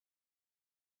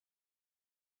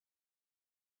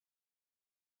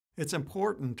It's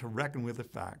important to reckon with the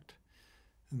fact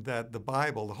that the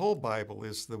Bible, the whole Bible,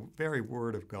 is the very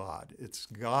Word of God. It's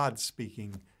God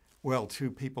speaking, well, to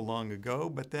people long ago,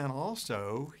 but then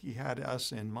also He had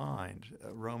us in mind.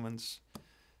 Romans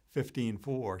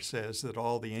 15:4 says that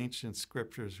all the ancient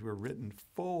scriptures were written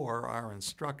for our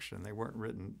instruction. They weren't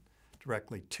written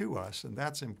directly to us, and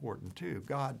that's important too.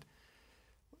 God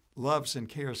loves and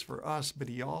cares for us, but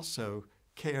He also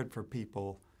cared for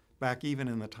people back even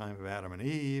in the time of Adam and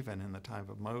Eve and in the time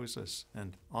of Moses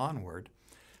and onward.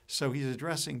 So He's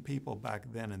addressing people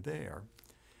back then and there.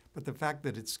 But the fact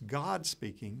that it's God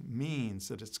speaking means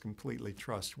that it's completely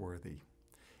trustworthy.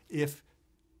 If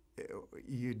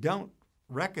you don't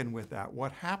reckon with that,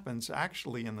 what happens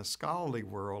actually in the scholarly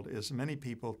world is many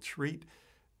people treat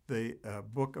the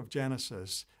book of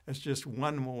Genesis as just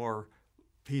one more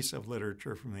piece of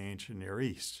literature from the ancient Near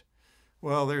East.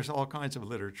 Well, there's all kinds of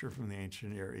literature from the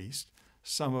ancient Near East.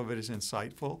 Some of it is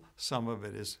insightful. Some of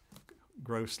it is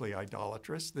grossly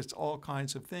idolatrous. There's all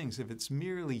kinds of things. If it's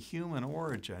merely human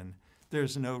origin,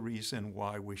 there's no reason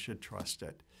why we should trust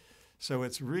it. So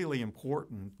it's really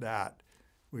important that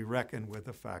we reckon with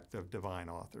the fact of divine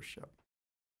authorship.